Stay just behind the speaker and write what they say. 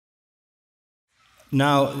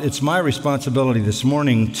Now, it's my responsibility this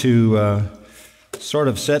morning to sort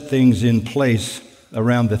of set things in place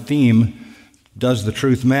around the theme, does the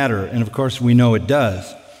truth matter? And of course, we know it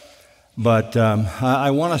does. But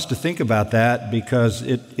I want us to think about that because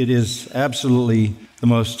it is absolutely the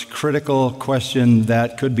most critical question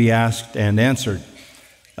that could be asked and answered.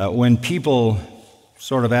 When people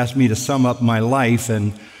sort of ask me to sum up my life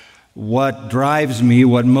and what drives me,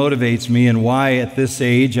 what motivates me, and why at this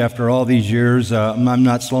age, after all these years, I'm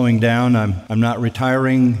not slowing down, I'm not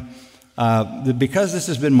retiring. Because this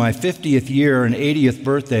has been my 50th year and 80th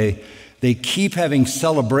birthday, they keep having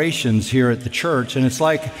celebrations here at the church, and it's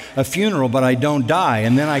like a funeral, but I don't die.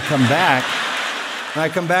 And then I come back, and I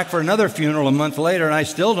come back for another funeral a month later, and I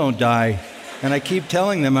still don't die. And I keep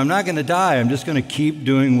telling them, I'm not going to die. I'm just going to keep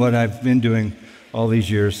doing what I've been doing all these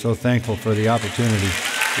years. So thankful for the opportunity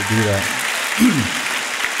to do that.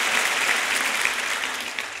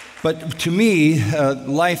 But to me,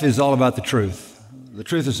 life is all about the truth. The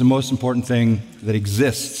truth is the most important thing that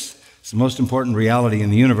exists. It's the most important reality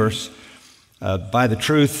in the universe. By the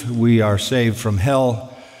truth, we are saved from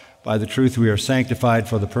hell. By the truth, we are sanctified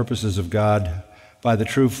for the purposes of God. By the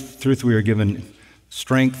truth we are given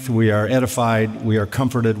strength, we are edified, we are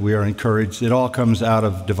comforted, we are encouraged. It all comes out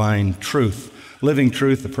of divine truth. Living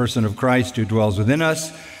truth, the person of Christ who dwells within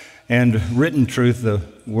us, and written truth, the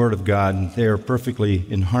Word of God. They are perfectly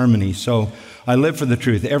in harmony. So I live for the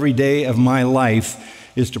truth. Every day of my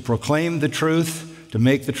life is to proclaim the truth, to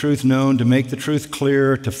make the truth known, to make the truth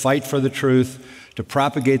clear, to fight for the truth, to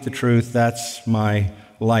propagate the truth. That's my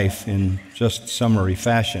life in just summary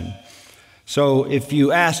fashion. So if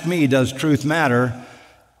you ask me, does truth matter?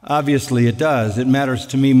 Obviously it does. It matters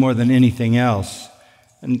to me more than anything else.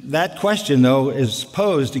 And that question, though, is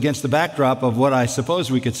posed against the backdrop of what I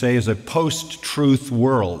suppose we could say is a post-truth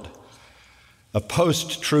world. A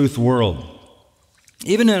post-truth world.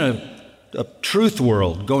 Even in a truth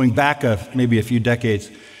world, going back maybe a few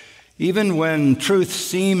decades, even when truth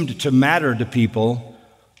seemed to matter to people,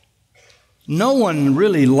 no one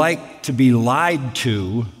really liked to be lied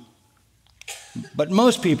to, but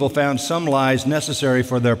most people found some lies necessary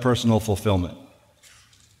for their personal fulfillment.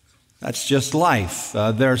 That's just life.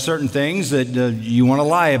 There are certain things that you want to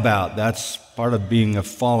lie about. That's part of being a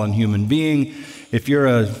fallen human being. If you're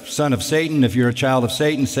a son of Satan, if you're a child of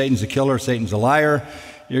Satan, Satan's a killer, Satan's a liar,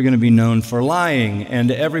 you're going to be known for lying. And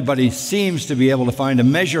everybody seems to be able to find a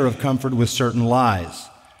measure of comfort with certain lies.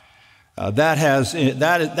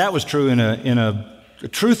 That was true in a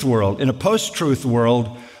truth world. In a post-truth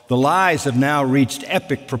world, the lies have now reached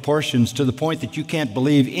epic proportions to the point that you can't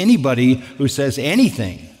believe anybody who says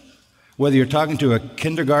anything. Whether you're talking to a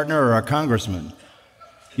kindergartner or a congressman,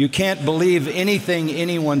 you can't believe anything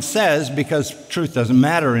anyone says because truth doesn't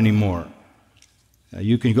matter anymore.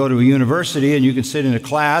 You can go to a university and you can sit in a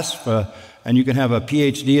class and you can have a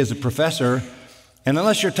PhD as a professor, and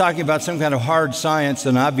unless you're talking about some kind of hard science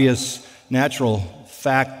and obvious natural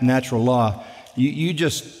fact, natural law, you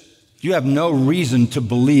have no reason to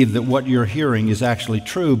believe that what you're hearing is actually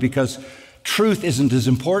true because truth isn't as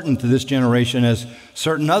important to this generation as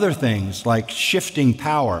certain other things like shifting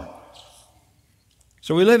power.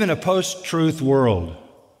 So we live in a post-truth world.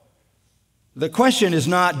 The question is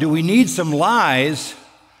not, do we need some lies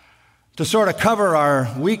to sort of cover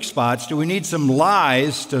our weak spots? Do we need some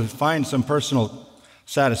lies to find some personal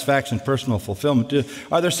satisfaction, personal fulfillment?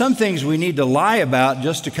 Are there some things we need to lie about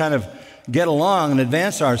just to kind of get along and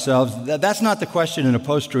advance ourselves? That's not the question in a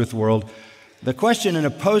post-truth world. The question in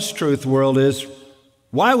a post-truth world is,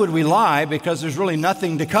 why would we lie? Because there's really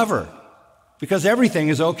nothing to cover. Because everything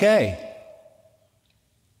is okay.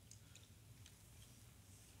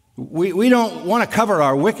 We don't want to cover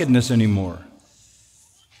our wickedness anymore.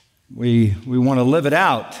 We want to live it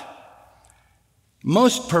out.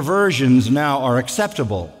 Most perversions now are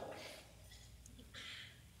acceptable.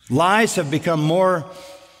 Lies have become more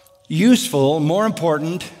useful, more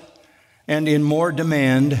important, and in more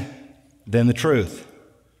demand than the truth.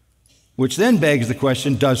 Which then begs the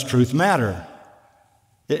question, does truth matter?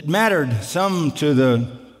 It mattered some to the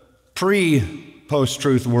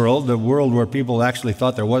pre-post-truth world, the world where people actually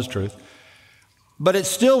thought there was truth. But it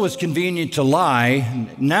still was convenient to lie.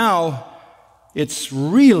 Now it's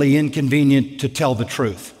really inconvenient to tell the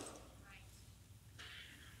truth.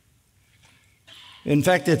 In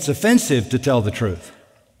fact, it's offensive to tell the truth.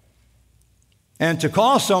 And to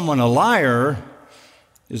call someone a liar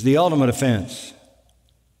is the ultimate offense.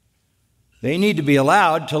 They need to be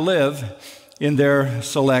allowed to live in their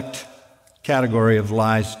select category of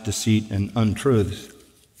lies, deceit, and untruths.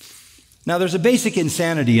 Now, there's a basic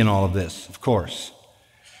insanity in all of this, of course.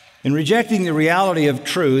 In rejecting the reality of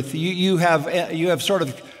truth, you have sort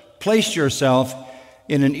of placed yourself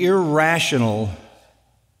in an irrational,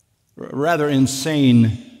 rather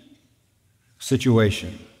insane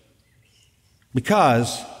situation.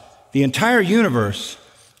 Because the entire universe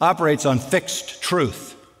operates on fixed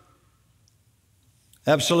truth.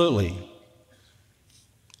 Absolutely.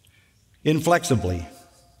 Inflexibly.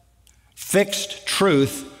 Fixed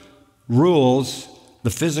truth rules the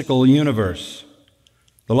physical universe.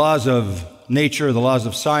 The laws of nature, the laws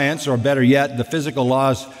of science, or better yet, the physical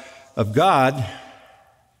laws of God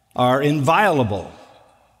are inviolable.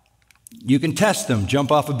 You can test them,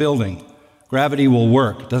 jump off a building. Gravity will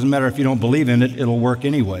work. It doesn't matter if you don't believe in it, it'll work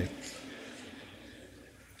anyway.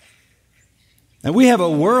 And we have a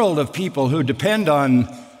world of people who depend on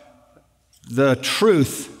the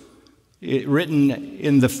truth written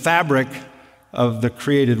in the fabric of the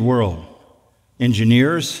created world.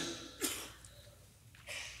 Engineers,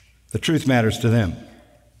 the truth matters to them.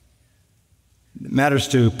 It matters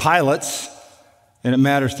to pilots, and it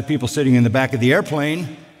matters to people sitting in the back of the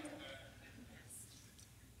airplane.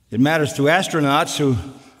 It matters to astronauts who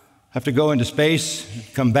have to go into space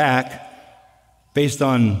and come back based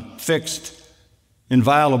on fixed,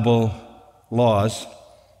 inviolable laws.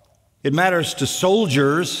 It matters to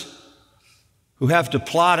soldiers who have to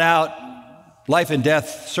plot out life and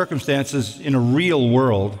death circumstances in a real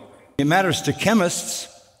world. It matters to chemists.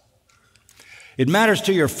 It matters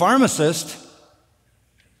to your pharmacist.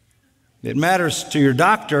 It matters to your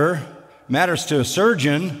doctor. It matters to a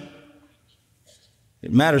surgeon.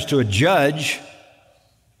 It matters to a judge.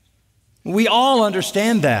 We all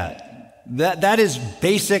understand that. That is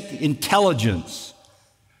basic intelligence.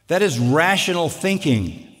 That is rational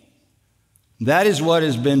thinking. That is what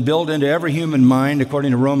has been built into every human mind,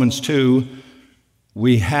 according to Romans 2.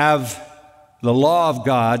 We have the law of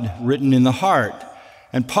God written in the heart.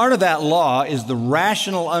 And part of that law is the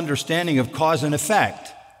rational understanding of cause and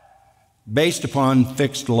effect based upon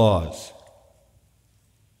fixed laws.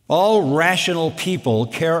 All rational people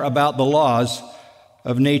care about the laws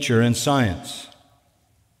of nature and science.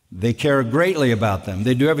 They care greatly about them.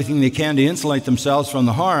 They do everything they can to insulate themselves from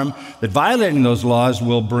the harm that violating those laws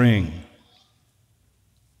will bring.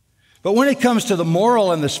 But when it comes to the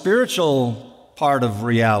moral and the spiritual part of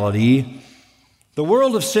reality, the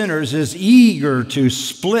world of sinners is eager to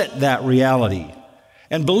split that reality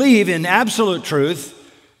and believe in absolute truth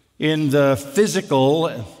in the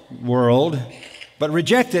physical world, but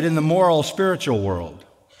reject it in the moral, spiritual world.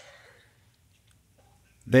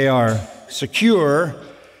 They are secure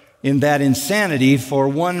in that insanity for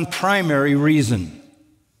one primary reason,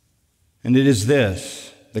 and it is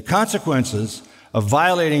this: the consequences of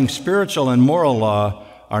violating spiritual and moral law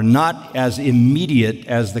are not as immediate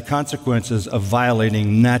as the consequences of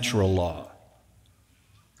violating natural law.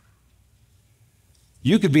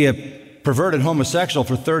 You could be a perverted homosexual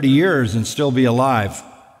for 30 years and still be alive.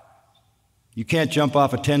 You can't jump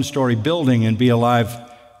off a 10-story building and be alive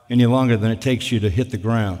any longer than it takes you to hit the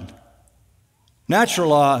ground. Natural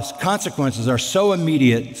law's consequences are so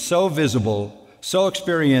immediate, so visible, so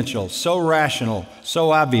experiential, so rational,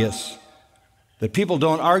 so obvious, that people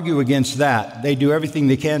don't argue against that. They do everything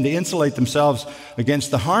they can to insulate themselves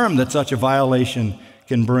against the harm that such a violation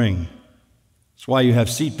can bring. That's why you have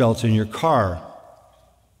seatbelts in your car.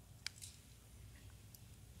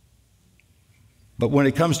 But when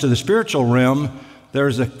it comes to the spiritual realm,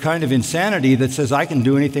 there's a kind of insanity that says, I can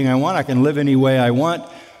do anything I want, I can live any way I want.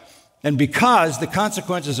 And because the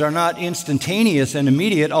consequences are not instantaneous and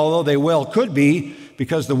immediate, although they well could be,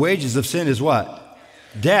 because the wages of sin is what?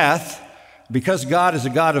 Death. Because God is a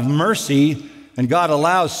God of mercy, and God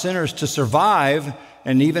allows sinners to survive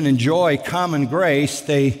and even enjoy common grace,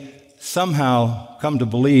 they somehow come to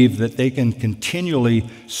believe that they can continually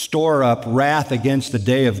store up wrath against the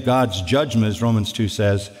day of God's judgment, as Romans 2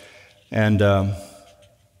 says, and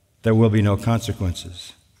there will be no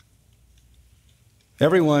consequences.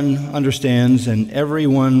 Everyone understands and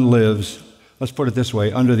everyone lives, let's put it this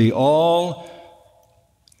way, under the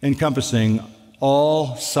all-encompassing,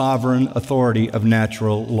 all-sovereign authority of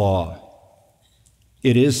natural law.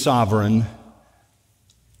 It is sovereign.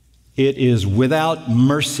 It is without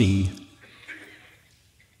mercy,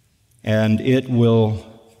 and it will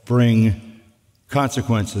bring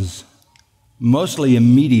consequences, mostly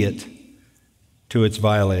immediate, to its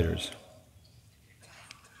violators.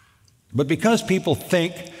 But because people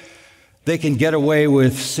think they can get away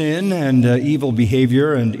with sin and evil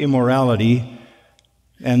behavior and immorality,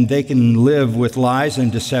 and they can live with lies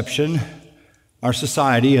and deception, our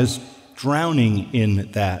society is drowning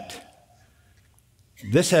in that.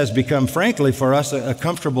 This has become, frankly, for us, a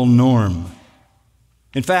comfortable norm.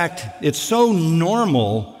 In fact, it's so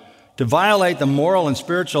normal to violate the moral and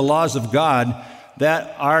spiritual laws of God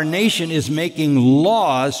that our nation is making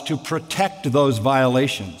laws to protect those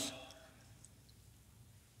violations.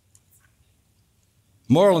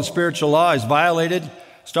 Moral and spiritual law is violated,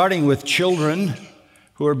 starting with children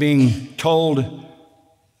who are being told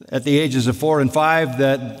at the ages of 4 and 5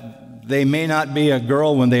 that they may not be a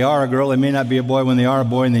girl when they are a girl, they may not be a boy when they are a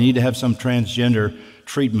boy, and they need to have some transgender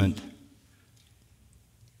treatment.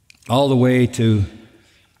 All the way to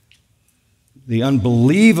the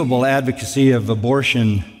unbelievable advocacy of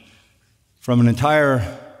abortion from an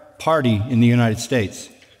entire party in the United States.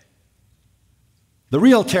 The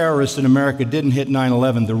real terrorists in America didn't hit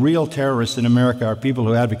 9/11. The real terrorists in America are people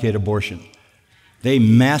who advocate abortion. They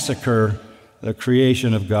massacre the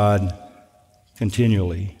creation of God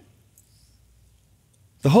continually.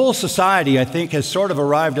 The whole society, I think, has sort of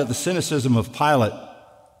arrived at the cynicism of Pilate,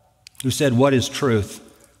 who said, "What is truth?"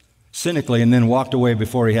 cynically, and then walked away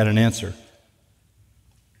before he had an answer.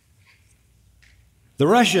 The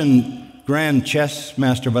Russian grand chess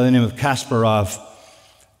master by the name of Kasparov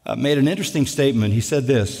made an interesting statement. He said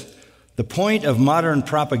this: "The point of modern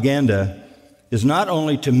propaganda is not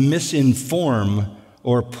only to misinform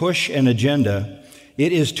or push an agenda,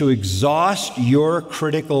 it is to exhaust your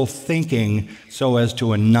critical thinking so as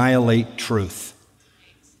to annihilate truth."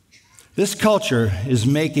 This culture is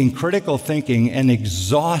making critical thinking an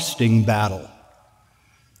exhausting battle.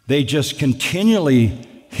 They just continually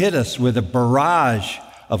hit us with a barrage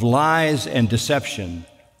of lies and deception,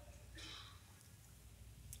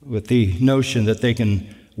 with the notion that they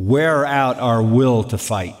can wear out our will to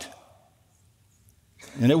fight.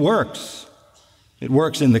 And it works. It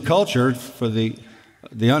works in the culture for the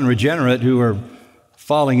unregenerate who are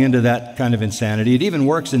falling into that kind of insanity. It even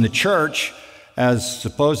works in the church as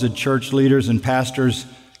supposed church leaders and pastors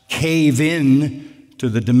cave in to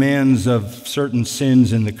the demands of certain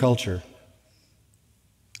sins in the culture.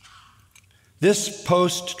 This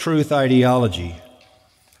post-truth ideology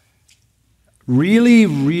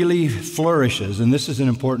really flourishes, and this is an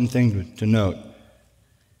important thing to note,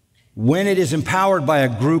 when it is empowered by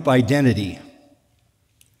a group identity.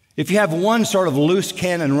 If you have one sort of loose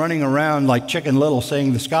cannon running around like Chicken Little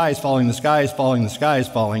saying, "The sky is falling, the sky is falling, the sky is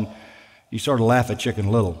falling," you sort of laugh at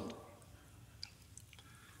Chicken Little.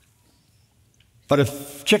 But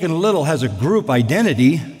if Chicken Little has a group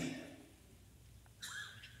identity,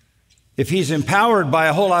 if he's empowered by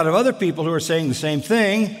a whole lot of other people who are saying the same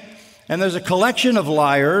thing, and there's a collection of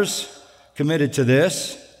liars committed to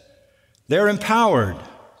this, they're empowered.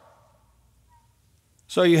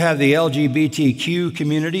 So you have the LGBTQ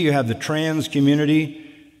community, you have the trans community,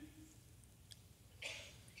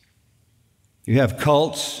 you have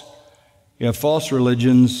cults, you have false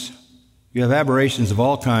religions, you have aberrations of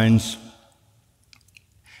all kinds,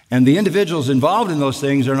 and the individuals involved in those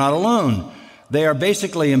things are not alone. They are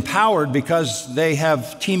basically empowered because they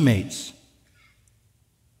have teammates.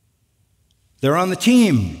 They're on the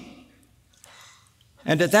team.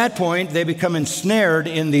 And at that point, they become ensnared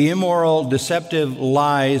in the immoral, deceptive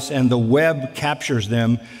lies, and the web captures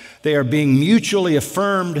them. They are being mutually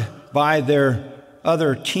affirmed by their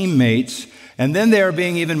other teammates, and then they are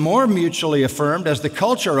being even more mutually affirmed as the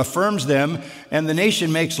culture affirms them, and the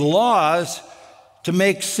nation makes laws to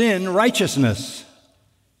make sin righteousness,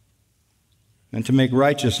 and to make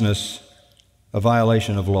righteousness a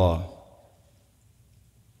violation of law.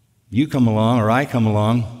 You come along, or I come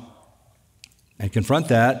along, and confront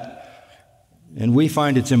that, and we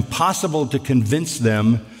find it's impossible to convince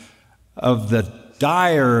them of the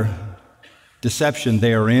dire deception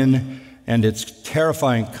they are in and its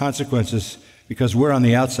terrifying consequences, because we're on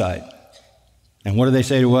the outside. And what do they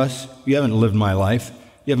say to us? "You haven't lived my life.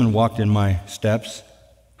 You haven't walked in my steps.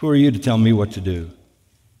 Who are you to tell me what to do?"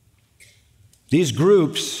 These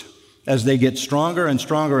groups, as they get stronger and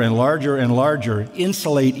stronger and larger,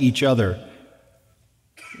 insulate each other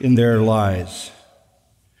in their lies.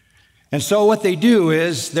 And so what they do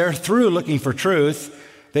is, they're through looking for truth,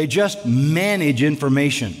 they just manage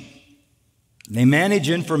information. They manage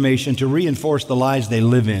information to reinforce the lies they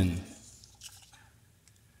live in.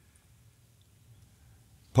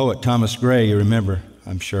 Poet Thomas Gray, you remember,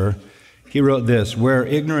 I'm sure, he wrote this: "Where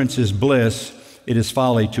ignorance is bliss, it is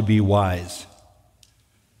folly to be wise."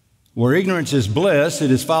 Where ignorance is bliss, it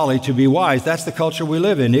is folly to be wise. That's the culture we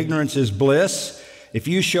live in. Ignorance is bliss. If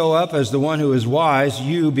you show up as the one who is wise,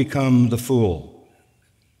 you become the fool.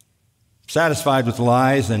 Satisfied with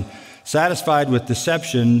lies and satisfied with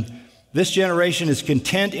deception, this generation is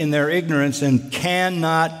content in their ignorance and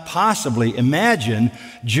cannot possibly imagine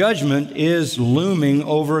judgment is looming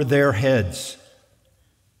over their heads.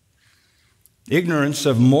 Ignorance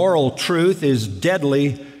of moral truth is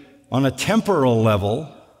deadly on a temporal level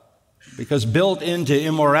because built into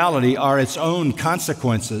immorality are its own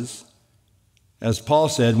consequences. As Paul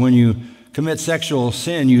said, when you commit sexual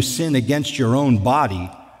sin, you sin against your own body.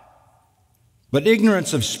 But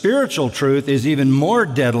ignorance of spiritual truth is even more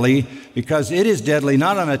deadly because it is deadly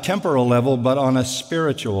not on a temporal level, but on a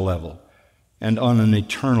spiritual level and on an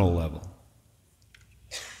eternal level.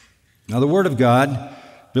 Now, the Word of God,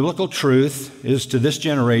 biblical truth, is to this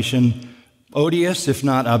generation odious, if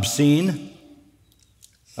not obscene.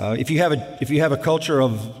 If you have a culture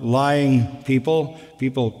of lying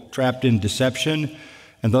people trapped in deception,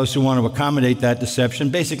 and those who want to accommodate that deception,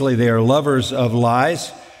 basically they are lovers of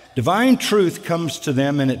lies. Divine truth comes to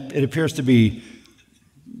them, and it appears to be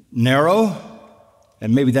narrow,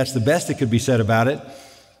 and maybe that's the best that could be said about it.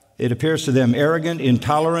 It appears to them arrogant,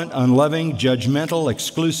 intolerant, unloving, judgmental,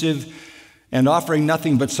 exclusive, and offering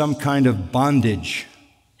nothing but some kind of bondage.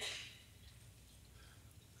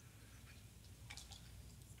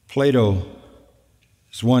 Plato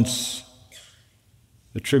is once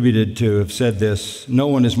attributed to have said this: no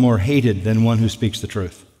one is more hated than one who speaks the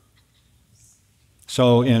truth.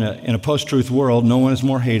 So in a post-truth world, no one is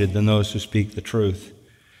more hated than those who speak the truth.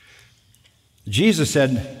 Jesus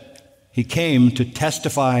said he came to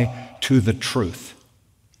testify to the truth.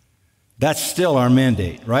 That's still our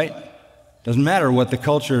mandate, right? Doesn't matter what the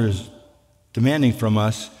culture is demanding from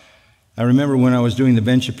us. I remember when I was doing the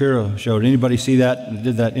Ben Shapiro show. Did anybody see that? I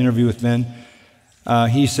did that interview with Ben.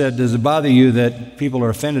 He said, does it bother you that people are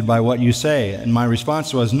offended by what you say? And my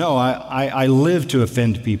response was, no, I live to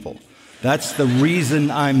offend people. That's the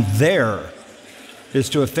reason I'm there, is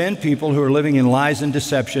to offend people who are living in lies and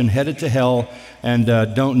deception, headed to hell, and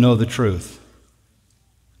don't know the truth.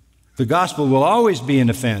 The gospel will always be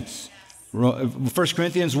an offense. 1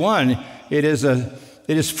 Corinthians 1, it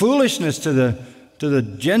is foolishness to the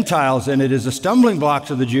Gentiles, and it is a stumbling block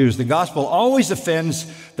to the Jews. The gospel always offends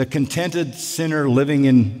the contented sinner living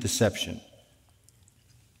in deception.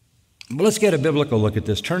 But let's get a biblical look at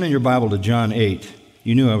this. Turn in your Bible to John 8.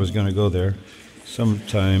 You knew I was going to go there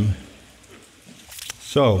sometime.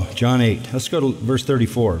 So, John 8. Let's go to verse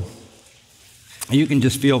 34. You can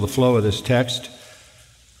just feel the flow of this text.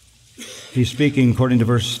 He's speaking, according to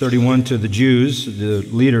verse 31, to the Jews, the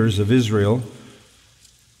leaders of Israel.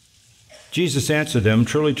 Jesus answered them,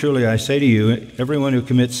 truly, truly, I say to you, everyone who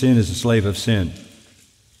commits sin is a slave of sin.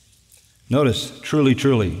 Notice, truly,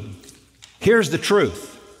 truly. Here's the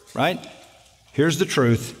truth, right? Here's the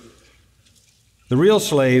truth. The real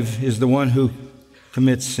slave is the one who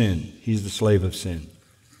commits sin. He's the slave of sin.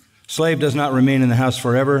 Slave does not remain in the house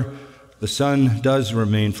forever. The Son does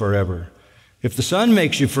remain forever. If the Son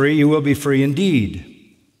makes you free, you will be free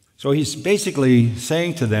indeed. So he's basically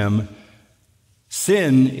saying to them,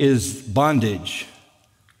 sin is bondage.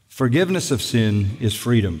 Forgiveness of sin is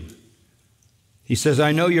freedom. He says,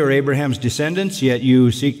 I know you're Abraham's descendants, yet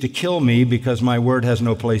you seek to kill me because my word has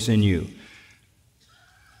no place in you.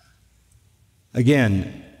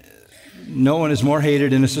 Again, no one is more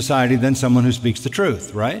hated in a society than someone who speaks the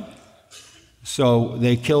truth, right? So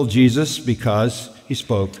they killed Jesus because he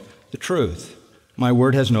spoke the truth. My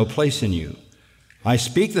word has no place in you. I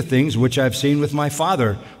speak the things which I've seen with my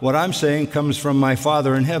Father. What I'm saying comes from my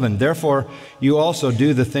Father in heaven. Therefore, you also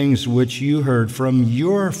do the things which you heard from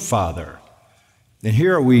your father. And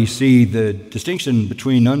here we see the distinction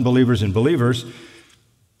between unbelievers and believers.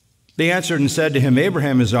 They answered and said to him,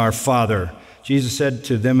 Abraham is our father. Jesus said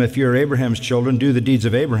to them, if you're Abraham's children, do the deeds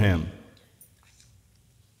of Abraham.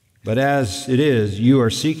 But as it is, you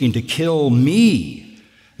are seeking to kill me,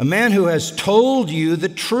 a man who has told you the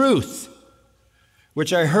truth,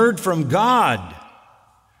 which I heard from God.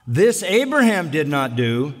 This Abraham did not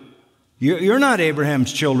do. You're not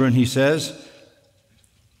Abraham's children, he says.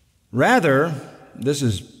 Rather, this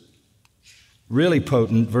is really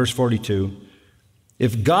potent, verse 42.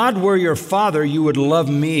 If God were your father, you would love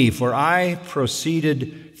me, for I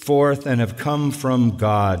proceeded forth and have come from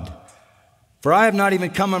God. For I have not even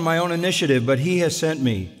come on my own initiative, but he has sent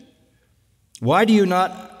me. Why do you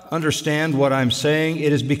not understand what I'm saying?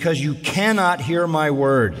 It is because you cannot hear my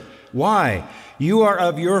word. Why? You are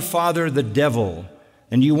of your father, the devil,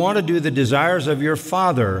 and you want to do the desires of your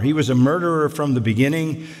father. He was a murderer from the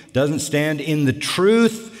beginning, doesn't stand in the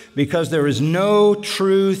truth, because there is no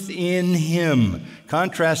truth in him.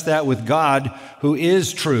 Contrast that with God, who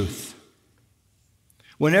is truth.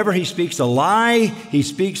 Whenever he speaks a lie, he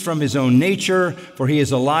speaks from his own nature, for he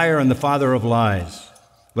is a liar and the father of lies.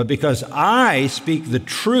 But because I speak the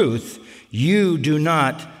truth, you do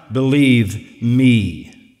not believe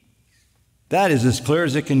me. That is as clear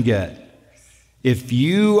as it can get. If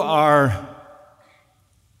you are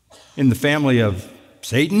in the family of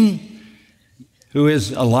Satan, who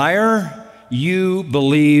is a liar, you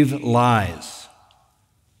believe lies.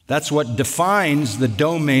 That's what defines the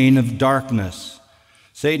domain of darkness.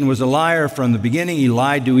 Satan was a liar from the beginning. He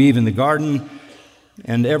lied to Eve in the garden,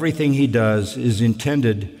 and everything he does is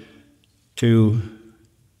intended to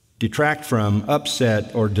detract from,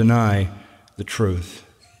 upset, or deny the truth.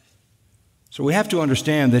 So we have to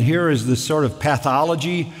understand that here is this sort of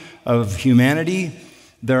pathology of humanity.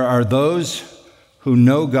 There are those who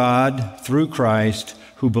know God through Christ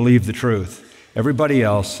who believe the truth. Everybody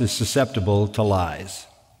else is susceptible to lies.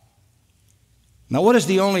 Now, what is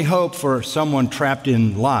the only hope for someone trapped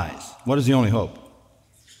in lies? What is the only hope?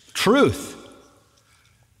 Truth.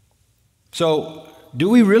 So, do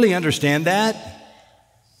we really understand that?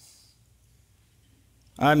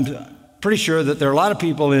 I'm pretty sure that there are a lot of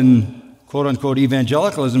people in quote-unquote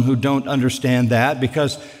evangelicalism who don't understand that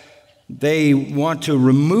because they want to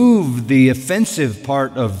remove the offensive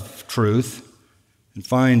part of truth and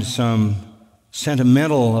find some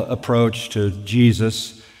sentimental approach to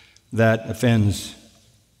Jesus that offends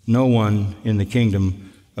no one in the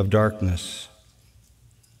kingdom of darkness.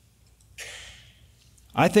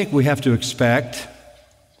 I think we have to expect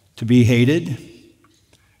to be hated.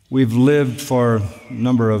 We've lived for a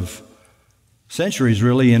number of centuries,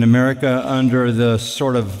 really, in America under the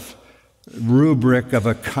sort of rubric of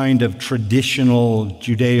a kind of traditional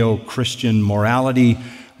Judeo-Christian morality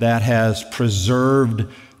that has preserved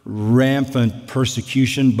rampant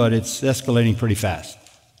persecution, but it's escalating pretty fast.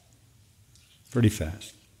 Pretty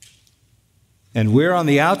fast. And we're on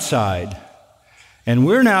the outside, and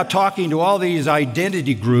we're now talking to all these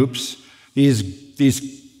identity groups,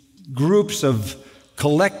 these groups of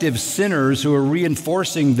collective sinners who are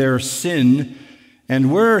reinforcing their sin, and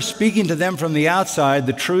we're speaking to them from the outside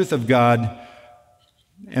the truth of God,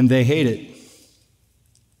 and they hate it.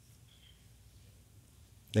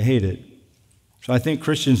 They hate it. So I think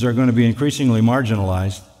Christians are going to be increasingly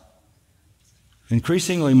marginalized.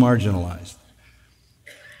 Increasingly marginalized.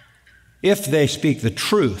 If they speak the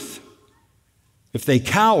truth. If they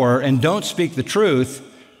cower and don't speak the truth,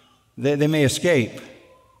 they may escape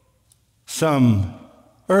some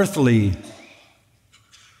earthly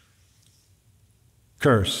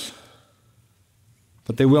curse,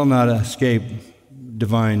 but they will not escape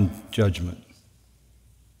divine judgment.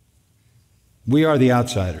 We are the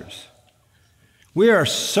outsiders. We are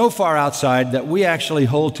so far outside that we actually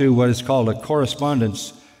hold to what is called a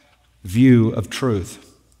correspondence view of truth.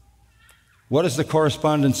 What is the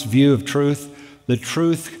correspondence view of truth? The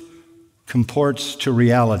truth comports to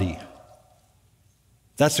reality.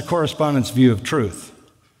 That's the correspondence view of truth.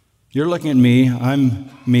 You're looking at me, I'm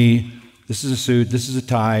me, this is a suit, this is a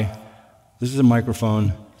tie, this is a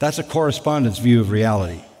microphone. That's a correspondence view of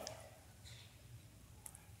reality.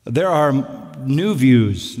 There are new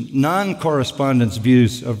views, non-correspondence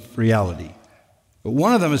views of reality. But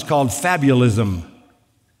one of them is called fabulism.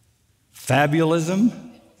 Fabulism?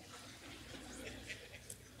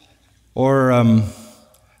 Or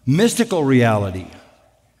mystical reality,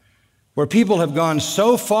 where people have gone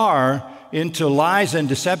so far into lies and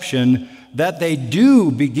deception that they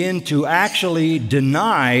do begin to actually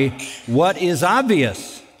deny what is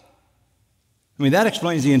obvious. I mean, that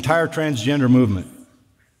explains the entire transgender movement.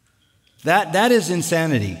 That is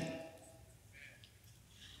insanity.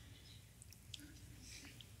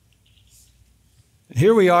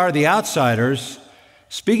 Here we are, the outsiders,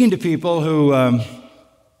 speaking to people who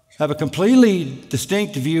have a completely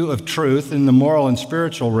distinct view of truth in the moral and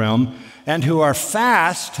spiritual realm, and who are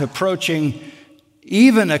fast approaching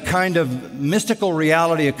even a kind of mystical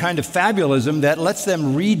reality, a kind of fabulism that lets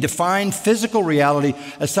them redefine physical reality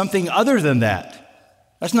as something other than that.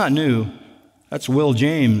 That's not new. That's Will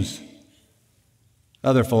James,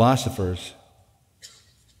 other philosophers.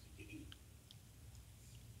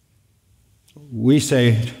 We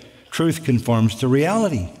say truth conforms to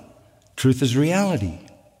reality. Truth is reality.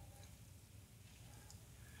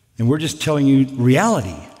 And we're just telling you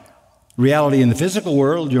reality. Reality in the physical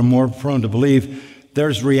world, you're more prone to believe.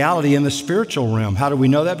 There's reality in the spiritual realm. How do we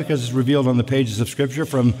know that? Because it's revealed on the pages of Scripture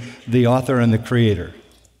from the author and the creator.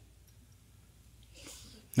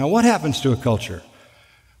 Now, what happens to a culture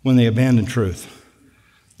when they abandon truth?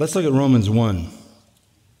 Let's look at Romans 1.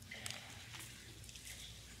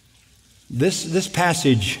 This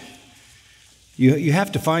passage, you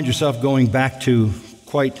have to find yourself going back to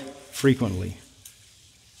quite frequently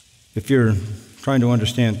if you're trying to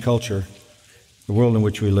understand culture, the world in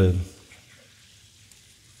which we live.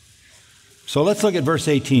 So let's look at verse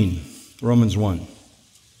 18, Romans 1.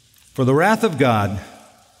 For the wrath of God,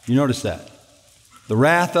 you notice that? The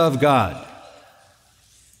wrath of God.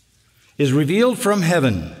 is revealed from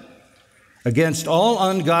heaven against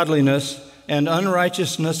all ungodliness and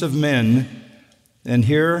unrighteousness of men, and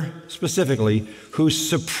here specifically, who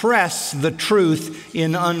suppress the truth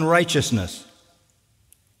in unrighteousness.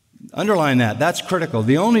 Underline that. That's critical.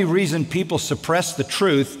 The only reason people suppress the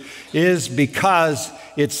truth is because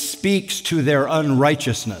it speaks to their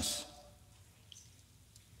unrighteousness.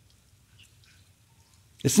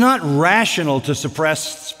 It's not rational to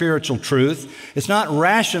suppress spiritual truth. It's not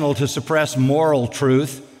rational to suppress moral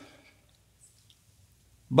truth.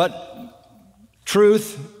 But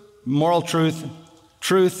truth, moral truth,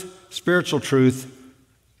 spiritual truth,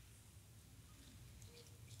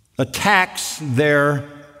 attacks their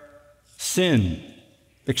sin,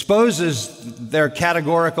 exposes their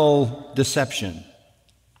categorical deception.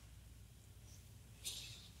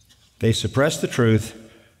 They suppress the truth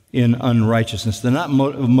in unrighteousness. They're not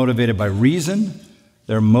motivated by reason.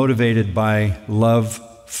 They're motivated by love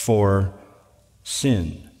for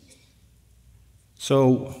sin.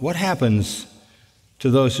 So what happens to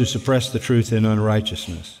those who suppress the truth in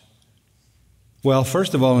unrighteousness? Well,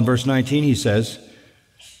 first of all, in verse 19, he says,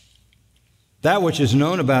 that which is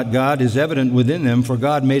known about God is evident within them, for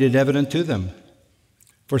God made it evident to them.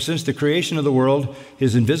 For since the creation of the world,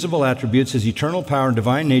 his invisible attributes, his eternal power and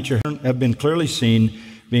divine nature have been clearly seen,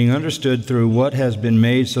 being understood through what has been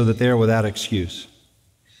made, so that they are without excuse.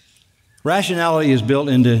 Rationality is built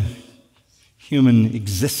into human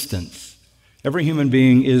existence. Every human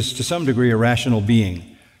being is, to some degree, a rational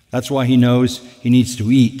being. That's why he knows he needs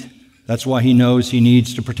to eat. That's why he knows he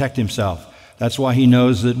needs to protect himself. That's why he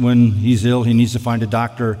knows that when he's ill, he needs to find a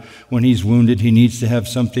doctor. When he's wounded, he needs to have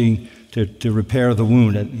something to repair the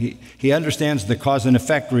wound. He understands the cause and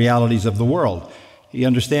effect realities of the world. He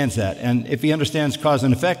understands that. And if he understands cause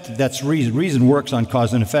and effect, that's reason. Reason works on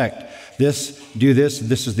cause and effect. Do this,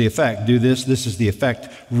 this is the effect. Do this, this is the effect.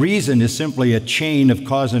 Reason is simply a chain of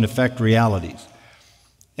cause and effect realities.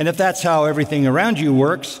 And if that's how everything around you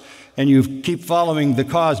works, and you keep following the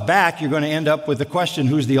cause back, you're going to end up with the question,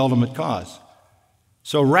 who's the ultimate cause?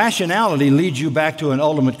 So rationality leads you back to an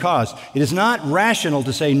ultimate cause. It is not rational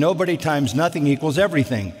to say nobody times nothing equals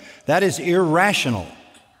everything. That is irrational.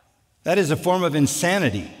 That is a form of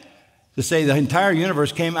insanity, to say the entire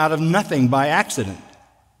universe came out of nothing by accident.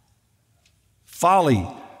 Folly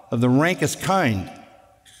of the rankest kind.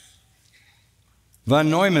 Von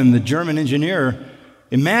Neumann, the German engineer,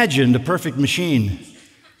 imagined a perfect machine.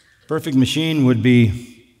 Perfect machine would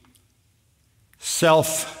be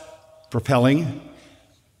self-propelling,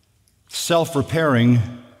 self-repairing,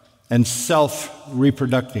 and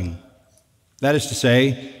self-reproducing. That is to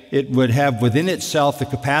say, it would have within itself the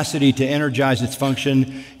capacity to energize its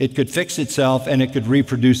function. It could fix itself, and it could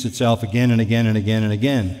reproduce itself again and again and again and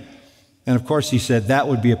again. And of course, he said that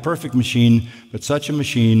would be a perfect machine, but such a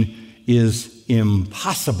machine is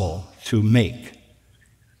impossible to make.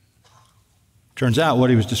 Turns out what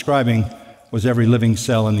he was describing was every living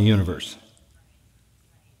cell in the universe.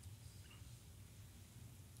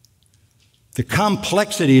 The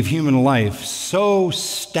complexity of human life, so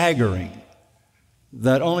staggering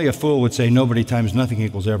that only a fool would say nobody times nothing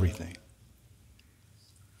equals everything.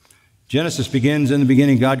 Genesis begins, in the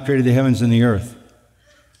beginning God created the heavens and the earth.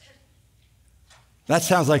 That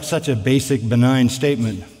sounds like such a basic, benign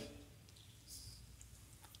statement.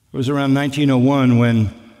 It was around 1901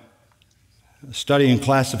 when, studying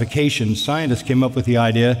classification, scientists came up with the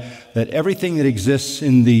idea that everything that exists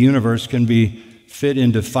in the universe can be fit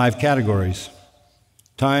into 5 categories: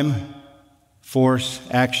 time, force,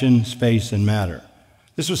 action, space, and matter.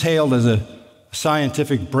 This was hailed as a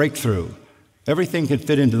scientific breakthrough. Everything can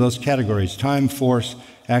fit into those categories: time, force,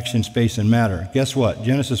 action, space, and matter. Guess what?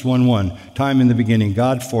 Genesis 1:1, time in the beginning,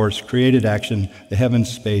 God, force, created action, the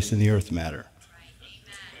heavens, space, and the earth, matter.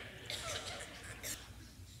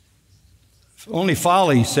 Only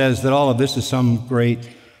folly says that all of this is some great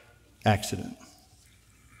accident.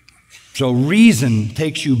 So reason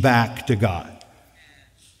takes you back to God.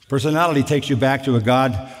 Personality takes you back to a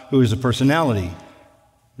God who is a personality.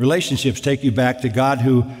 Relationships take you back to God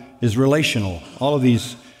who is relational. All of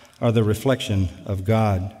these are the reflection of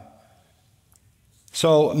God.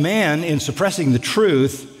 So man, in suppressing the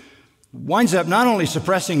truth, winds up not only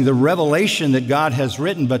suppressing the revelation that God has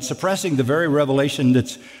written, but suppressing the very revelation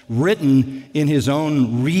that's written in his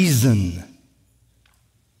own reason.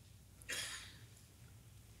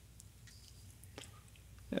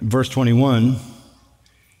 Verse 21,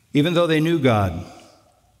 even though they knew God,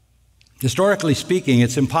 historically speaking,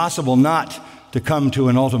 it's impossible not to come to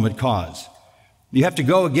an ultimate cause. You have to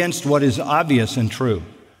go against what is obvious and true.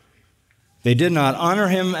 They did not honor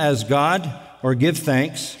him as God or give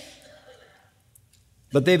thanks.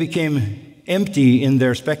 But they became empty in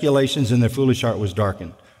their speculations, and their foolish heart was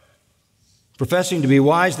darkened. Professing to be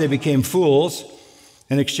wise, they became fools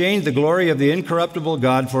and exchanged the glory of the incorruptible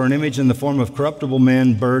God for an image in the form of corruptible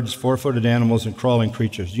men, birds, four-footed animals, and crawling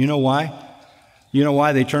creatures. Do you know why? You know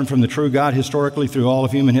why they turned from the true God historically through all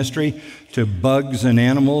of human history to bugs and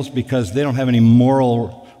animals? Because they don't have any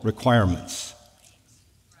moral requirements.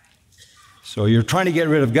 So you're trying to get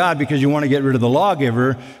rid of God because you want to get rid of the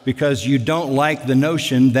lawgiver, because you don't like the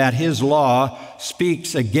notion that his law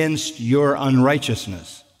speaks against your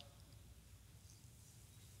unrighteousness.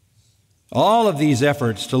 All of these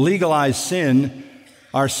efforts to legalize sin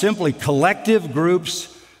are simply collective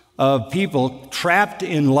groups of people trapped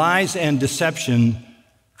in lies and deception,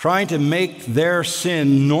 trying to make their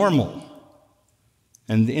sin normal,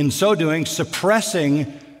 and in so doing,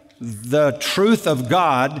 suppressing the truth of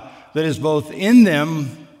God that is both in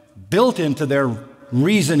them, built into their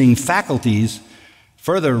reasoning faculties,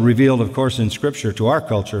 further revealed, of course, in Scripture to our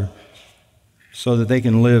culture, so that they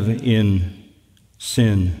can live in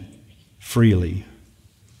sin freely.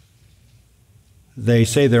 They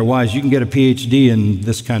say they're wise. You can get a PhD in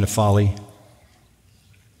this kind of folly,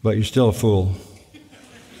 but you're still a fool.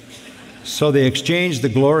 So they exchange the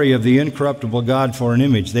glory of the incorruptible God for an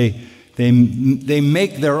image. They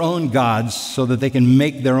make their own gods so that they can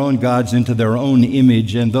make their own gods into their own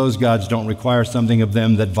image, and those gods don't require something of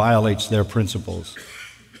them that violates their principles.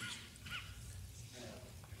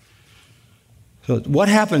 So what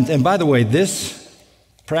happens, and by the way, this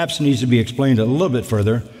perhaps needs to be explained a little bit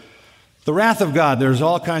further. The wrath of God, there's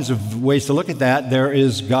all kinds of ways to look at that. There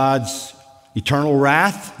is God's eternal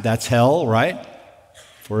wrath, that's hell, right?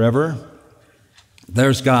 Forever.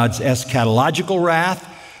 There's God's eschatological wrath.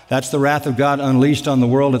 That's the wrath of God unleashed on the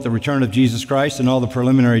world at the return of Jesus Christ and all the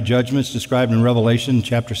preliminary judgments described in Revelation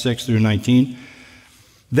chapter 6 through 19.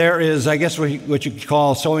 There is, I guess, what you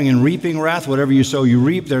call sowing and reaping wrath. Whatever you sow, you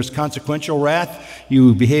reap. There's consequential wrath.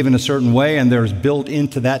 You behave in a certain way, and there's built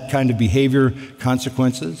into that kind of behavior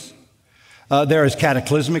consequences. There is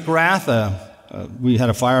cataclysmic wrath. We had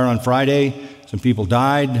a fire on Friday. Some people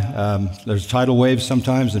died. There's tidal waves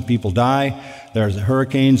sometimes, and people die. There's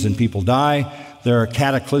hurricanes, and people die. There are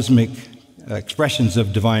cataclysmic expressions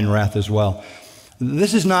of divine wrath as well.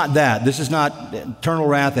 This is not that. This is not eternal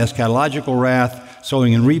wrath, eschatological wrath,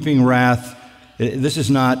 sowing and reaping wrath. This is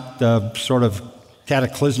not sort of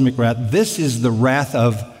cataclysmic wrath. This is the wrath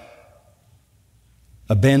of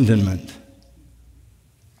abandonment.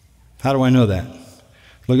 How do I know that?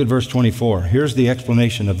 Look at verse 24. Here's the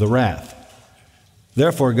explanation of the wrath.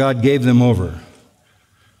 Therefore, God gave them over.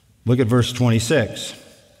 Look at verse 26.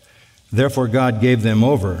 Therefore, God gave them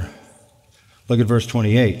over. Look at verse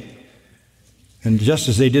 28. And just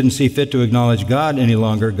as they didn't see fit to acknowledge God any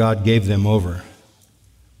longer, God gave them over.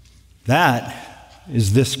 That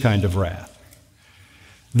is this kind of wrath.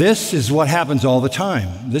 This is what happens all the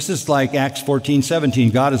time. This is like Acts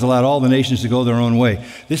 14:17. God has allowed all the nations to go their own way.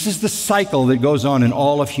 This is the cycle that goes on in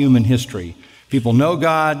all of human history. People know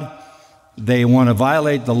God. They want to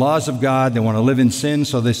violate the laws of God. They want to live in sin,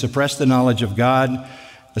 so they suppress the knowledge of God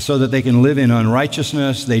so that they can live in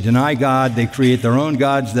unrighteousness. They deny God. They create their own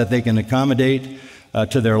gods that they can accommodate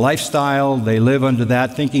to their lifestyle. They live under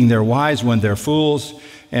that, thinking they're wise when they're fools,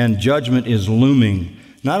 and judgment is looming.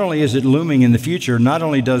 Not only is it looming in the future, not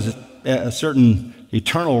only does a certain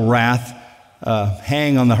eternal wrath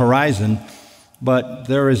hang on the horizon, but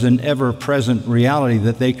there is an ever-present reality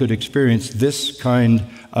that they could experience this kind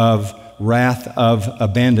of wrath of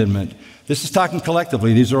abandonment. This is talking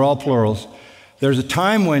collectively. These are all plurals. There's a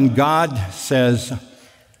time when God says,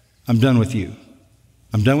 I'm done with you.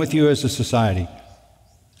 I'm done with you as a society.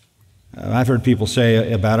 I've heard people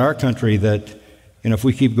say about our country that, if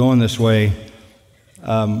we keep going this way,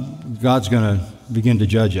 God's going to begin to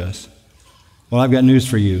judge us. Well, I've got news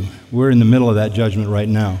for you. We're in the middle of that judgment right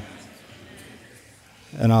now.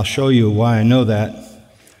 And I'll show you why I know that.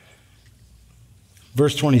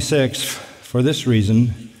 Verse 26, for this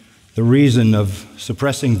reason, the reason of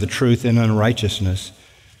suppressing the truth in unrighteousness,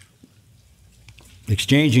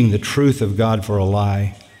 exchanging the truth of God for a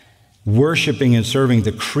lie, worshiping and serving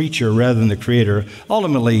the creature rather than the Creator.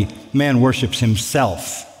 Ultimately, man worships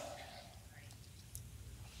himself.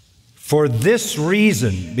 For this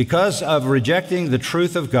reason, because of rejecting the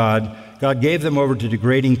truth of God, God gave them over to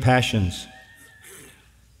degrading passions.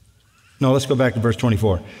 No, let's go back to verse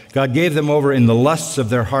 24. God gave them over in the lusts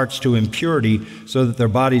of their hearts to impurity, so that their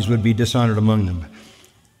bodies would be dishonored among them.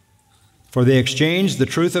 For they exchanged the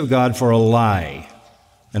truth of God for a lie,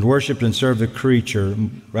 and worshiped and served the creature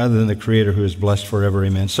rather than the Creator, who is blessed forever.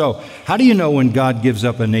 Amen. So, how do you know when God gives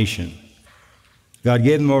up a nation? God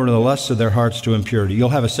gave them over to the lusts of their hearts to impurity. You'll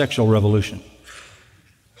have a sexual revolution.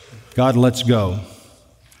 God lets go.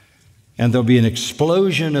 And there'll be an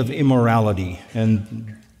explosion of immorality,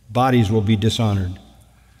 and bodies will be dishonored.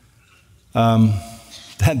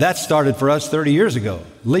 That started for us 30 years ago,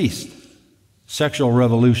 at least. Sexual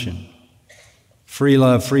revolution. Free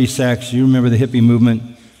love, free sex. You remember the hippie movement,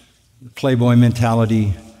 the Playboy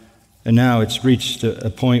mentality. And now it's reached a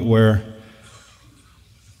point where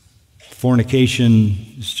fornication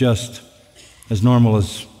is just as normal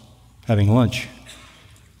as having lunch.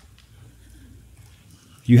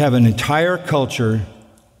 You have an entire culture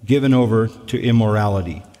given over to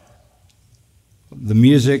immorality. The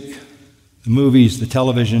music, the movies, the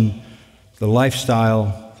television, the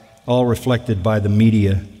lifestyle, all reflected by the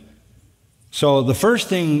media. So the first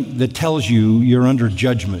thing that tells you you're under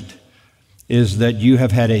judgment is that you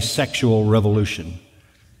have had a sexual revolution.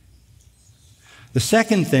 The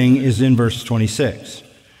second thing is in verse 26.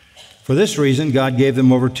 For this reason, God gave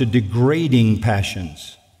them over to degrading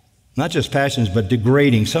passions. Not just passions, but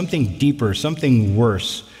degrading, something deeper, something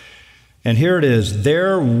worse. And here it is,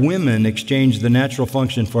 their women exchanged the natural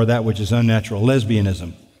function for that which is unnatural,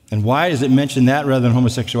 lesbianism. And why does it mention that rather than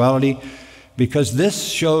homosexuality? Because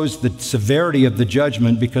this shows the severity of the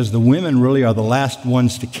judgment, because the women really are the last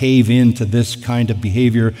ones to cave into this kind of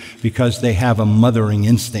behavior because they have a mothering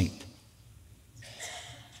instinct.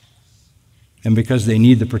 And because they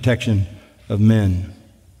need the protection of men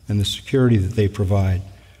and the security that they provide.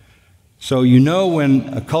 So you know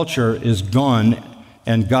when a culture is gone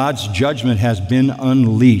and God's judgment has been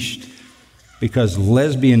unleashed, because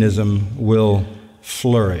lesbianism will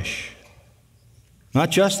flourish. Not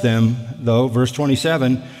just them, though, verse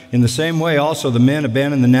 27, in the same way also the men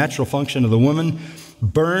abandoned the natural function of the woman,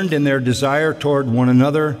 burned in their desire toward one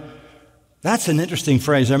another. That's an interesting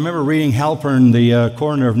phrase. I remember reading Halpern, the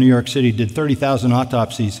coroner of New York City, did 30,000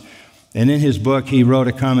 autopsies, and in his book he wrote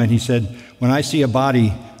a comment. He said, when I see a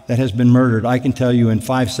body that has been murdered, I can tell you in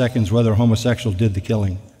 5 seconds whether a homosexual did the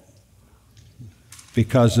killing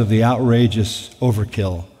because of the outrageous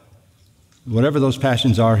overkill. Whatever those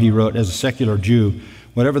passions are, he wrote, as a secular Jew,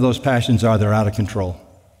 whatever those passions are, they're out of control.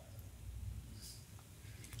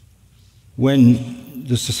 When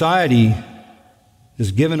the society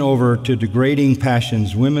is given over to degrading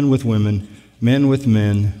passions, women with women, men with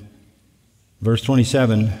men, verse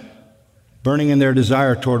 27, burning in their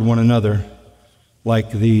desire toward one another,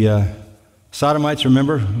 like the Sodomites,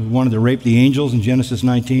 remember, who wanted to rape the angels in Genesis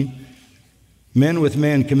 19? Men with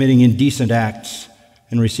men committing indecent acts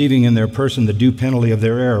and receiving in their person the due penalty of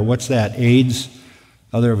their error. What's that? AIDS,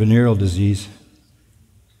 other venereal disease.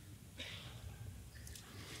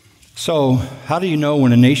 So, how do you know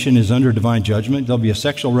when a nation is under divine judgment? There'll be a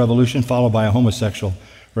sexual revolution followed by a homosexual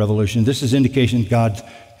revolution. This is indication God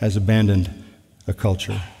has abandoned a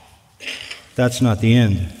culture. That's not the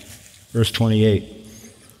end. Verse 28.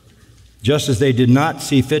 Just as they did not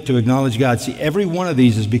see fit to acknowledge God. See, every one of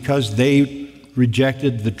these is because they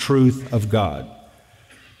rejected the truth of God.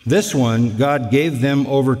 This one, God gave them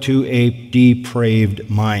over to a depraved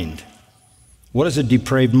mind. What is a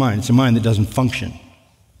depraved mind? It's a mind that doesn't function.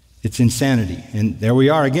 It's insanity. And there we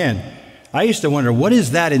are again. I used to wonder, what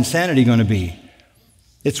is that insanity going to be?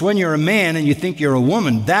 It's when you're a man and you think you're a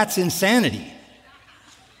woman. That's insanity.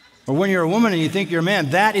 Or when you're a woman and you think you're a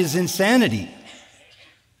man. That is insanity.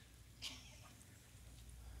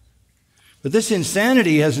 But this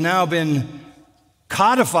insanity has now been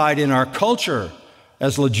codified in our culture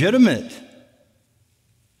as legitimate.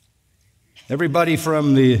 Everybody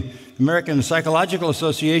from the American Psychological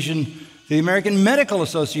Association to the American Medical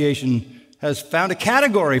Association has found a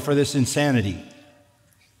category for this insanity.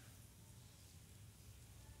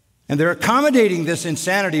 And they're accommodating this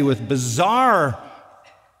insanity with bizarre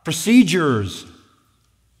procedures,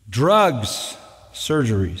 drugs,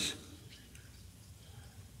 surgeries.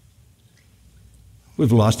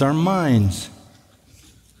 We've lost our minds.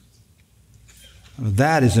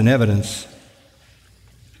 That is an evidence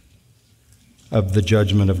of the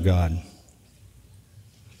judgment of God.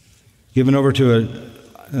 Given over to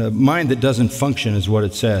a mind that doesn't function is what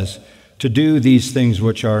it says, to do these things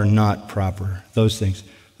which are not proper, those things.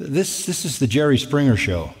 This is the Jerry Springer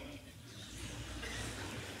show.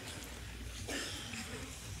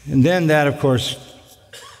 And then that, of course,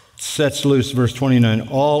 sets loose, verse 29,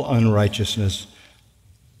 all unrighteousness,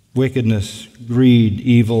 wickedness, greed,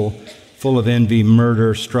 evil, full of envy,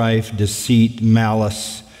 murder, strife, deceit,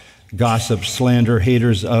 malice, gossip, slander,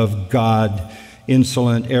 haters of God,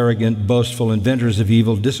 insolent, arrogant, boastful, inventors of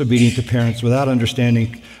evil, disobedient to parents, without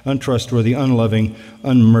understanding, untrustworthy, unloving,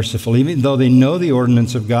 unmerciful. Even though they know the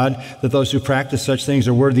ordinance of God, that those who practice such things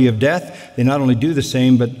are worthy of death, they not only do the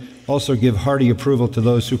same, but also give hearty approval to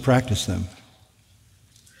those who practice them.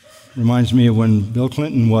 Reminds me of when Bill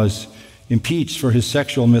Clinton was impeached for his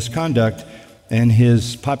sexual misconduct, and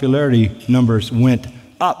his popularity numbers went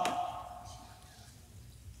up.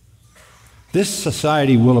 This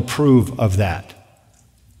society will approve of that.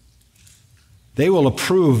 They will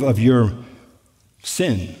approve of your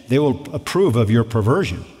sin. They will approve of your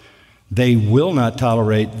perversion. They will not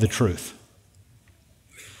tolerate the truth.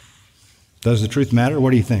 Does the truth matter?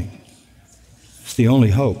 What do you think? It's the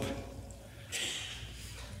only hope.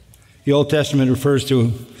 The Old Testament refers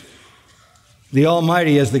to the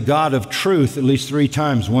Almighty as the God of truth at least 3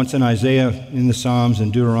 times, once in Isaiah, in the Psalms,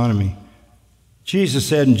 and Deuteronomy. Jesus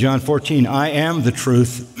said in John 14, I am the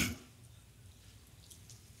truth.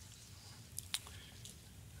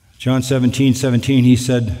 John 17:17, he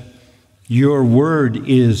said, your word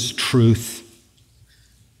is truth.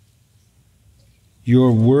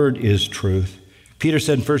 Your word is truth. Peter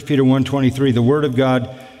said in 1 Peter 1:23, the word of God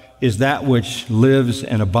is that which lives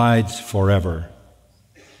and abides forever.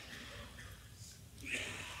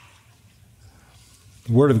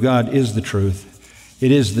 The Word of God is the truth.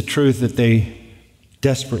 It is the truth that they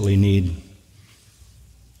desperately need.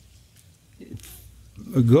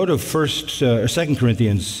 Go to 2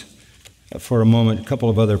 Corinthians for a moment, a couple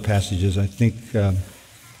of other passages. I think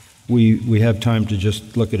we have time to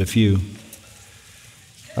just look at a few.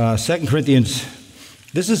 2 Corinthians,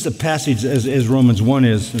 this is the passage as Romans 1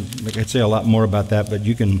 is. I could say a lot more about that, but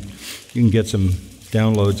you can get some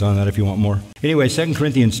downloads on that if you want more. Anyway, 2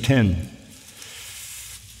 Corinthians 10.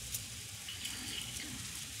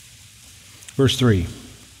 Verse 3.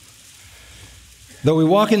 Though we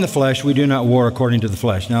walk in the flesh, we do not war according to the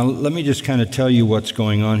flesh. Now, let me just kind of tell you what's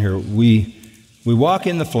going on here. We walk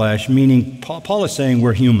in the flesh, meaning Paul is saying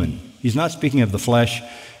we're human. He's not speaking of the flesh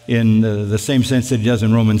in the same sense that he does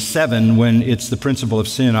in Romans 7 when it's the principle of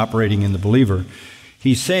sin operating in the believer.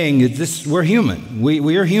 He's saying that we're human.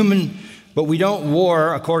 We are human, but we don't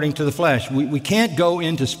war according to the flesh. We can't go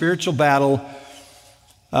into spiritual battle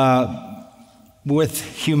with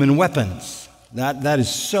human weapons. That is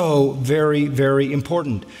so very, very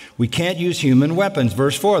important. We can't use human weapons.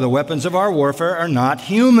 Verse 4, the weapons of our warfare are not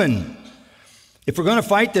human. If we're going to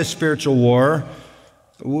fight this spiritual war,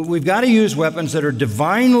 we've got to use weapons that are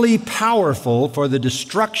divinely powerful for the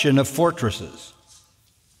destruction of fortresses.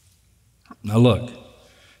 Now look,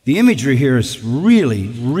 the imagery here is really,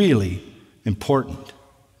 really important.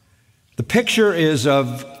 The picture is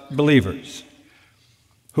of believers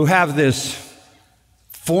who have this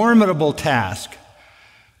formidable task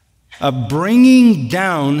of bringing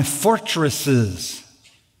down fortresses.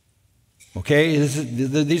 Okay,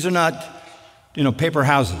 these are not, paper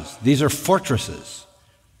houses. These are fortresses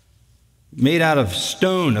made out of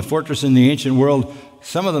stone. A fortress in the ancient world,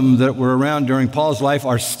 some of them that were around during Paul's life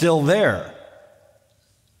are still there.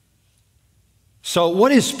 So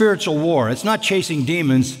what is spiritual war? It's not chasing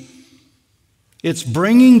demons. It's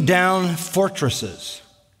bringing down fortresses.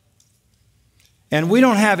 And we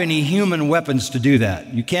don't have any human weapons to do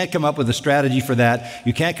that. You can't come up with a strategy for that.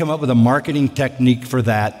 You can't come up with a marketing technique for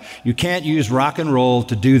that. You can't use rock and roll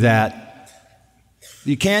to do that.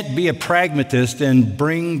 You can't be a pragmatist and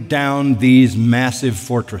bring down these massive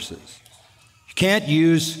fortresses. You can't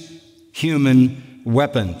use human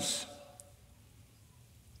weapons.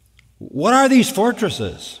 What are these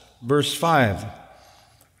fortresses? Verse 5.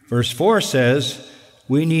 Verse 4 says,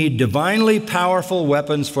 we need divinely powerful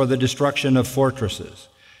weapons for the destruction of fortresses.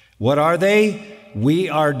 What are they? We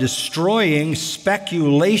are destroying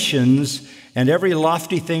speculations and every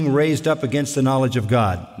lofty thing raised up against the knowledge of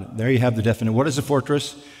God. There you have the definition. What is a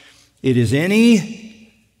fortress? It is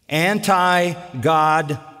any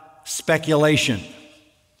anti-God speculation.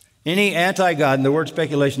 Any anti-God, and the word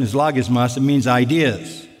speculation is logismos, it means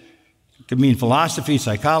ideas. It could mean philosophy,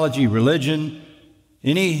 psychology, religion,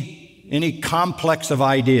 any complex of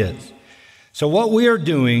ideas. So what we are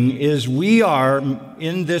doing is we are,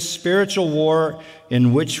 in this spiritual war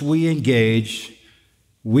in which we engage,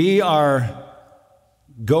 we are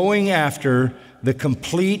going after the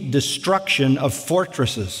complete destruction of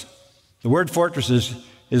fortresses. The word fortresses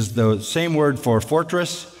is the same word for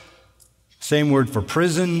fortress, same word for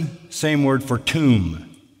prison, same word for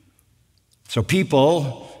tomb. So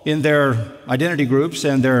people in their identity groups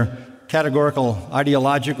and their categorical,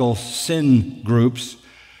 ideological sin groups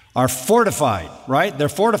are fortified, right? They're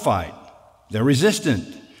fortified. They're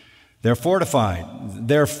resistant. They're fortified.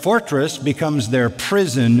 Their fortress becomes their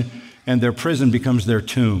prison, and their prison becomes their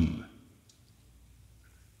tomb.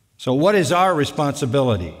 So what is our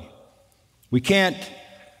responsibility? We can't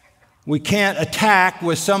attack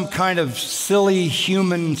with some kind of silly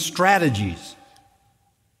human strategies.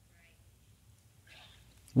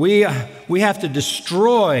 We have to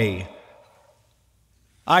destroy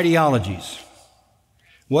ideologies.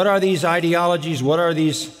 What are these ideologies? What are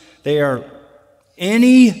these? They are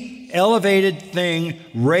any elevated thing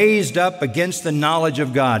raised up against the knowledge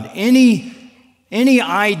of God. Any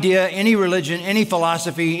idea, any religion, any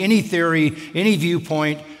philosophy, any theory, any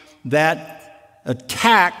viewpoint that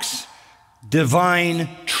attacks divine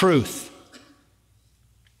truth.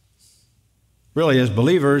 Really, as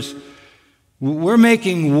believers, we're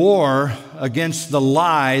making war against the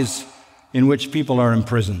lies in which people are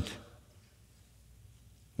imprisoned.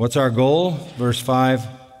 What's our goal? Verse 5,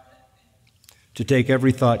 to take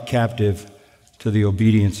every thought captive to the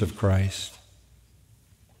obedience of Christ.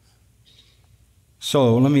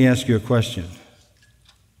 So let me ask you a question.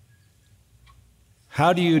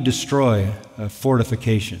 How do you destroy a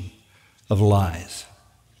fortification of lies?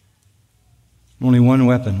 Only one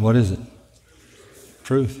weapon. What is it?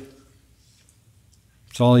 Truth.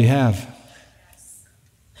 It's all you have.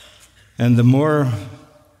 And the more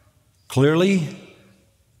clearly,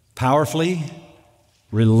 powerfully,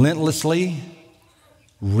 relentlessly,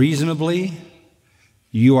 reasonably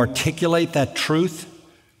you articulate that truth,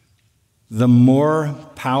 the more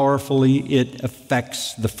powerfully it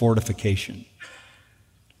affects the fortification.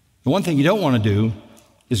 The one thing you don't want to do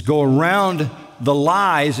is go around the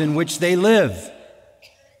lies in which they live.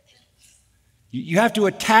 You have to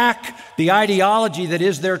attack the ideology that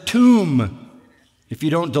is their tomb if you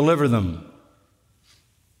don't deliver them.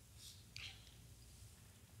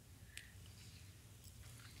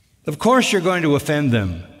 Of course you're going to offend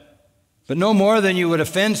them, but no more than you would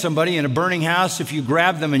offend somebody in a burning house if you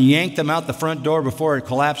grabbed them and yanked them out the front door before it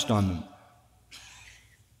collapsed on them.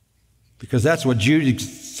 Because that's what Jude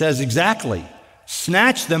says exactly.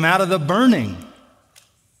 Snatch them out of the burning.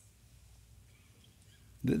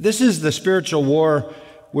 This is the spiritual war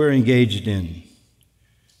we're engaged in.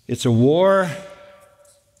 It's a war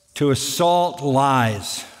to assault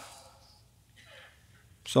lies.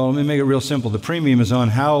 So let me make it real simple. The premium is on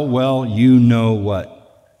how well you know what?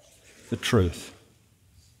 The truth.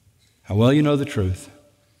 How well you know the truth,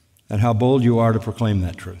 and how bold you are to proclaim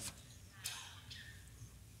that truth.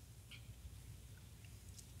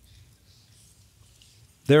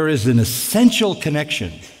 There is an essential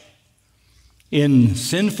connection in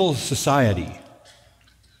sinful society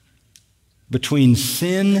between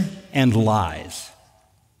sin and lies.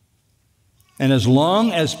 And as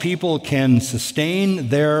long as people can sustain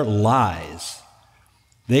their lies,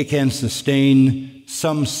 they can sustain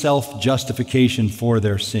some self-justification for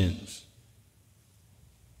their sins.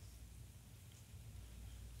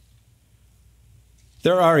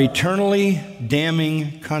 There are eternally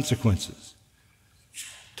damning consequences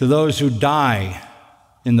to those who die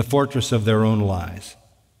in the fortress of their own lies.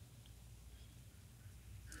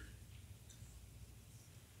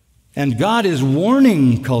 And God is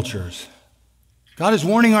warning cultures. God is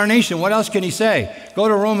warning our nation. What else can he say? Go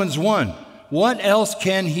to Romans 1. What else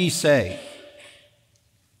can he say?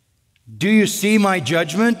 Do you see my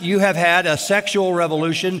judgment? You have had a sexual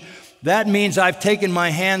revolution. That means I've taken my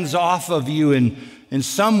hands off of you in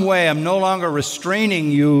some way. I'm no longer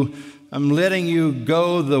restraining you. I'm letting you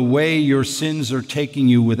go the way your sins are taking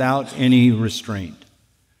you without any restraint.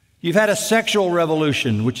 You've had a sexual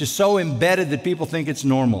revolution, which is so embedded that people think it's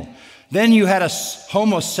normal. Then you had a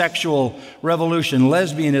homosexual revolution,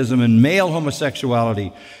 lesbianism and male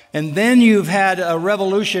homosexuality. And then you've had a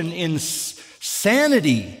revolution in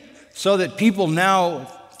sanity, so that people now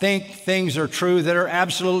think things are true that are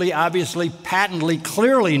absolutely, obviously, patently,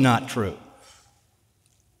 clearly not true.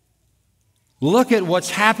 Look at what's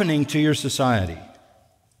happening to your society.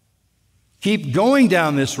 Keep going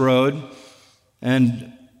down this road,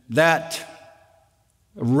 and that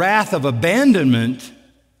wrath of abandonment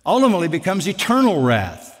ultimately becomes eternal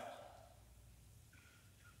wrath.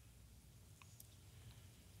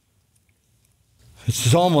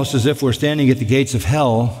 It's almost as if we're standing at the gates of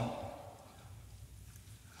hell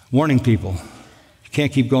warning people, you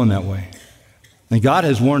can't keep going that way. And God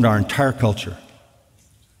has warned our entire culture.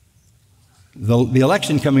 The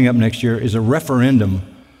election coming up next year is a referendum,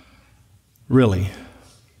 really,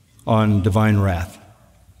 on divine wrath.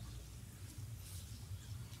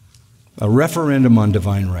 A referendum on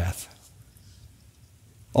divine wrath.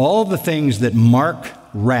 All the things that mark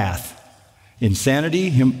wrath, insanity,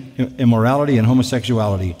 immorality, and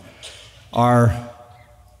homosexuality, are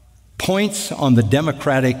points on the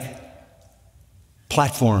democratic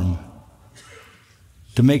platform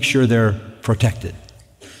to make sure they're protected.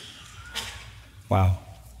 Wow.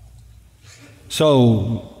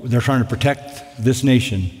 So they're trying to protect this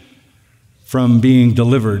nation from being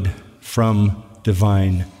delivered from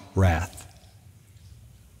divine wrath.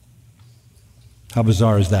 How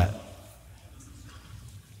bizarre is that?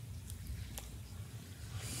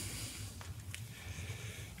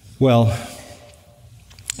 Well,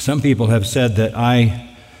 some people have said that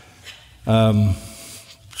I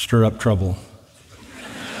stir up trouble.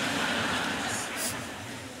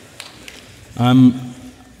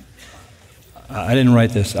 I didn't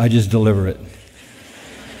write this, I just deliver it.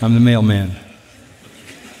 I'm the mailman.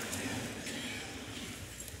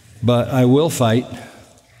 But I will fight,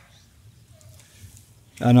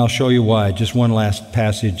 and I'll show you why. Just one last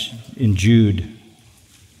passage in Jude.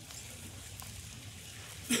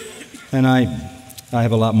 And I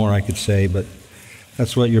have a lot more I could say, but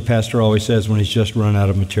that's what your pastor always says when he's just run out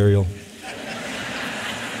of material.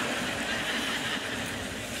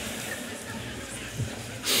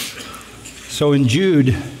 So in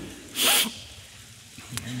Jude,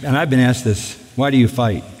 and I've been asked this, why do you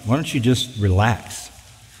fight? Why don't you just relax?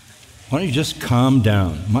 Why don't you just calm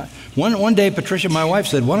down? One day, Patricia, my wife,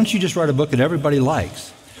 said, why don't you just write a book that everybody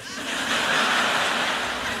likes?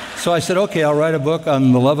 So I said, okay, I'll write a book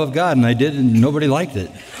on the love of God, and I did, and nobody liked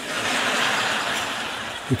it.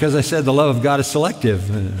 Because I said the love of God is selective.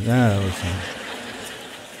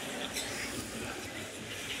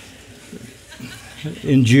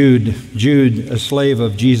 In Jude, a slave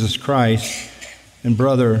of Jesus Christ and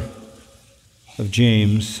brother of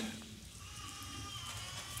James.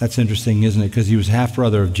 That's interesting, isn't it? Because he was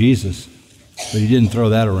half-brother of Jesus, but he didn't throw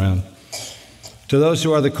that around. To those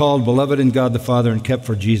who are the called, beloved in God the Father, and kept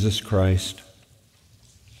for Jesus Christ,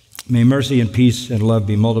 may mercy and peace and love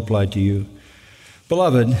be multiplied to you.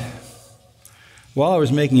 Beloved, while I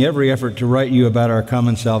was making every effort to write you about our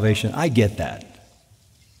common salvation, I get that.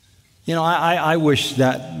 You know, I wish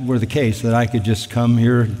that were the case, that I could just come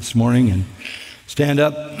here this morning and stand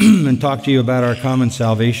up and talk to you about our common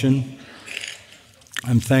salvation.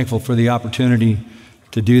 I'm thankful for the opportunity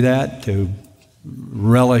to do that, to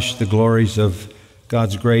relish the glories of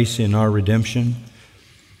God's grace in our redemption.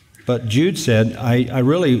 But Jude said, I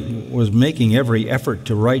really was making every effort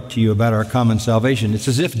to write to you about our common salvation. It's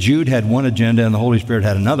as if Jude had one agenda and the Holy Spirit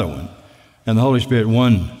had another one, and the Holy Spirit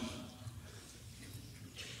one.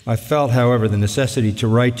 I felt, however, the necessity to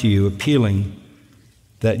write to you, appealing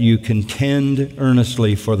that you contend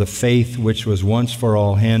earnestly for the faith which was once for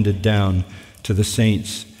all handed down to the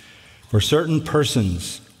saints. For certain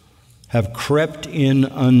persons have crept in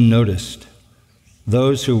unnoticed,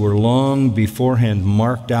 those who were long beforehand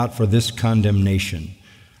marked out for this condemnation,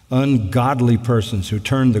 ungodly persons who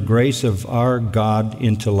turn the grace of our God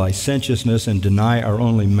into licentiousness and deny our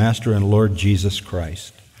only Master and Lord Jesus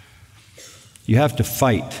Christ. You have to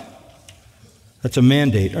fight. That's a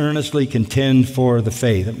mandate. Earnestly contend for the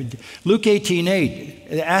faith. Luke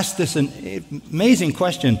 18:8 asks this amazing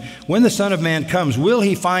question. When the Son of Man comes, will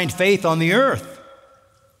he find faith on the earth?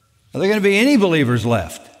 Are there going to be any believers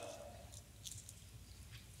left?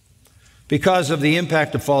 Because of the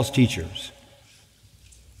impact of false teachers.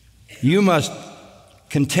 You must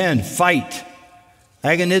contend, fight,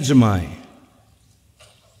 agonizomai,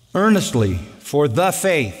 earnestly for the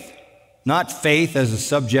faith. Not faith as a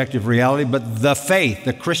subjective reality, but the faith,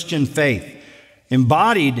 the Christian faith,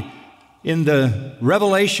 embodied in the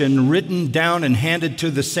revelation written down and handed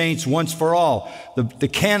to the saints once for all, the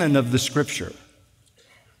canon of the Scripture.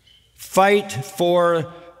 Fight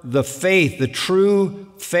for the faith, the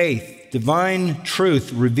true faith, divine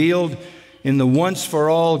truth revealed in the once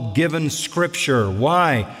for all given Scripture.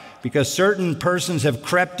 Why? Because certain persons have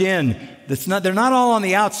crept in. They're not all on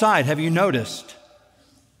the outside, have you noticed?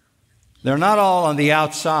 They're not all on the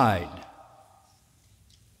outside.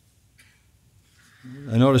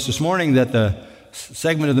 I noticed this morning that the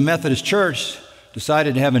segment of the Methodist Church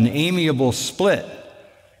decided to have an amiable split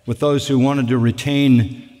with those who wanted to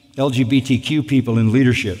retain LGBTQ people in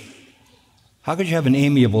leadership. How could you have an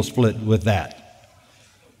amiable split with that?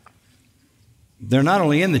 They're not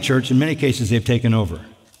only in the church, in many cases they've taken over.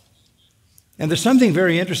 And there's something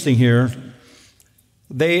very interesting here.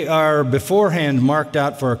 They are beforehand marked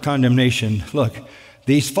out for condemnation. Look,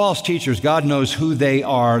 these false teachers, God knows who they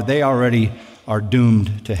are. They already are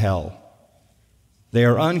doomed to hell. They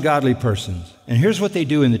are ungodly persons. And here's what they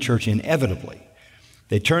do in the church inevitably.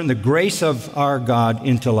 They turn the grace of our God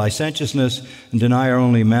into licentiousness and deny our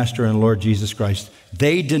only Master and Lord Jesus Christ.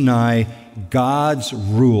 They deny God's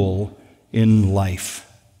rule in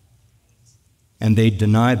life. And they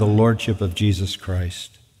deny the lordship of Jesus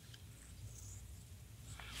Christ.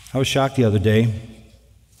 I was shocked the other day.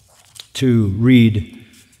 to read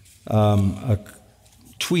a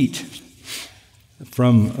tweet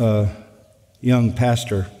from a young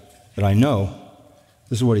pastor that I know.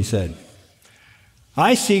 This is what he said.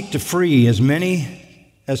 I seek to free as many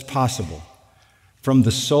as possible from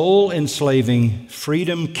the soul-enslaving,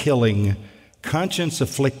 freedom-killing,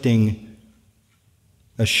 conscience-afflicting,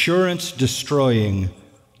 assurance-destroying,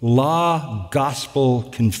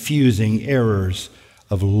 law-gospel-confusing errors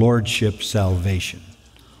of lordship salvation.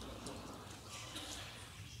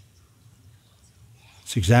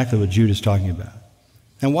 It's exactly what Jude is talking about.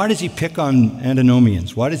 And why does he pick on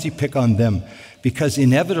antinomians? Why does he pick on them? Because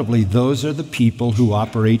inevitably those are the people who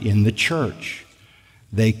operate in the church.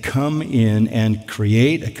 They come in and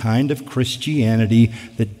create a kind of Christianity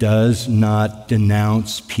that does not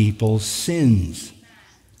denounce people's sins.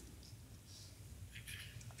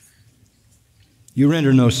 You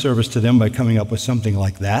render no service to them by coming up with something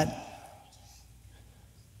like that.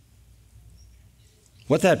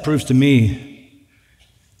 What that proves to me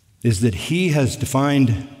is that he has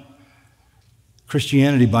defined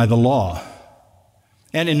Christianity by the law.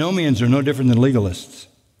 Antinomians are no different than legalists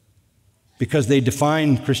because they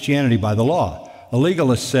define Christianity by the law. A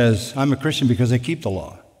legalist says, I'm a Christian because I keep the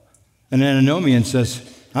law. An antinomian says,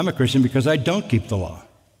 I'm a Christian because I don't keep the law.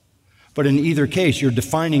 But in either case, you're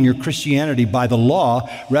defining your Christianity by the law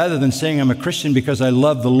rather than saying I'm a Christian because I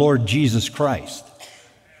love the Lord Jesus Christ.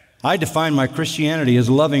 I define my Christianity as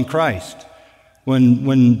loving Christ.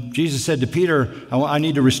 When Jesus said to Peter, I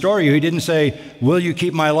need to restore you, he didn't say, will you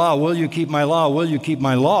keep my law? Will you keep my law? Will you keep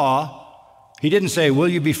my law? He didn't say, will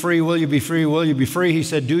you be free? Will you be free? Will you be free? He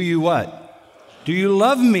said, do you what? Do you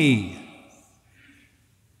love me?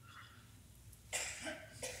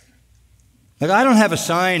 Like, I don't have a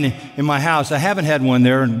sign in my house. I haven't had one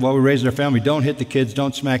there while we raised our family. Don't hit the kids.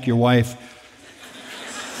 Don't smack your wife.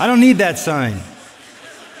 I don't need that sign.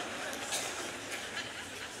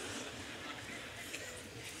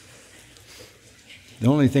 The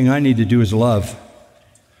only thing I need to do is love,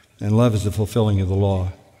 and love is the fulfilling of the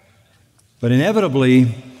law. But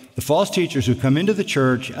inevitably, the false teachers who come into the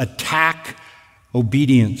church attack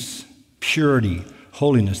obedience, purity,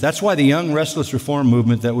 holiness. That's why the young, restless reform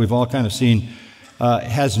movement that we've all kind of seen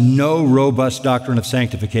has no robust doctrine of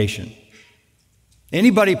sanctification.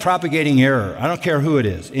 Anybody propagating error, I don't care who it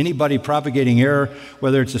is, anybody propagating error,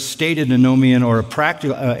 whether it's a stated antinomian or a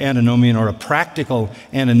practical antinomian or a practical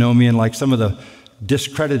antinomian like some of the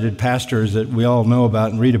discredited pastors that we all know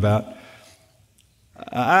about and read about.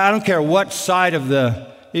 I don't care what side of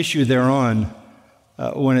the issue they're on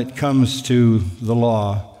when it comes to the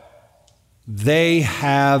law. They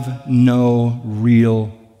have no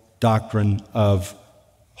real doctrine of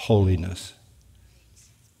holiness.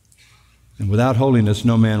 And without holiness,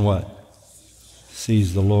 no man what?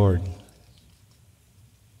 Sees the Lord.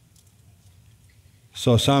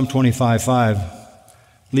 So Psalm 25:5.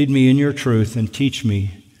 Lead me in your truth and teach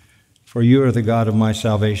me, for you are the God of my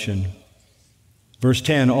salvation. Verse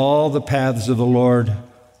 10, all the paths of the Lord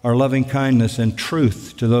are loving kindness and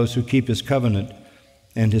truth to those who keep his covenant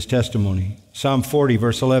and his testimony. Psalm 40,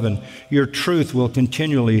 verse 11, your truth will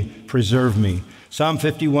continually preserve me. Psalm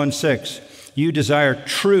 51:6, you desire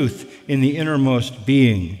truth in the innermost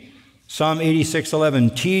being. Psalm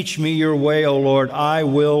 86:11, teach me your way, O Lord, I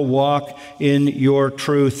will walk in your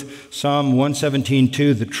truth. Psalm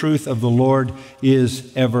 117:2, the truth of the Lord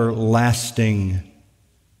is everlasting.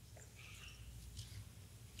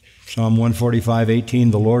 Psalm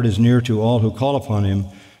 145:18, the Lord is near to all who call upon him,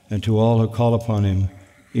 and to all who call upon him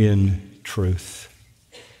in truth.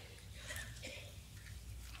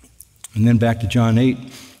 And then back to John 8,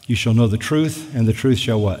 you shall know the truth, and the truth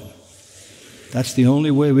shall what? That's the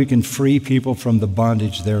only way we can free people from the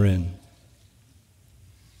bondage they're in.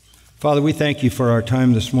 Father, we thank you for our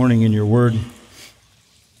time this morning in your word.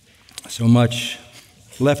 So much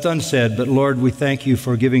left unsaid, but Lord, we thank you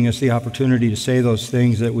for giving us the opportunity to say those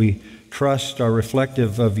things that we trust are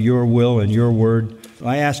reflective of your will and your word.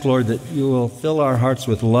 I ask, Lord, that you will fill our hearts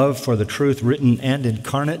with love for the truth written and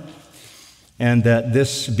incarnate, and that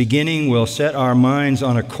this beginning will set our minds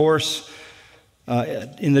on a course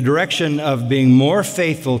in the direction of being more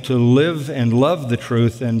faithful to live and love the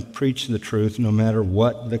truth and preach the truth no matter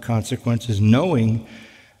what the consequences, knowing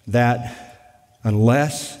that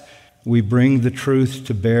unless we bring the truth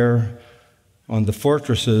to bear on the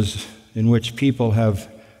fortresses in which people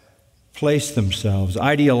have placed themselves,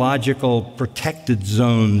 ideological protected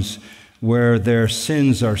zones where their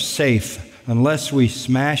sins are safe, unless we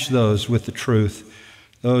smash those with the truth,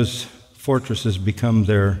 those fortresses become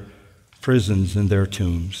their prisons and their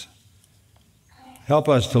tombs. Help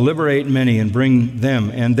us to liberate many and bring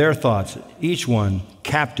them and their thoughts, each one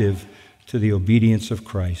captive to the obedience of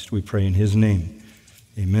Christ. We pray in his name.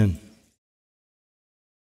 Amen.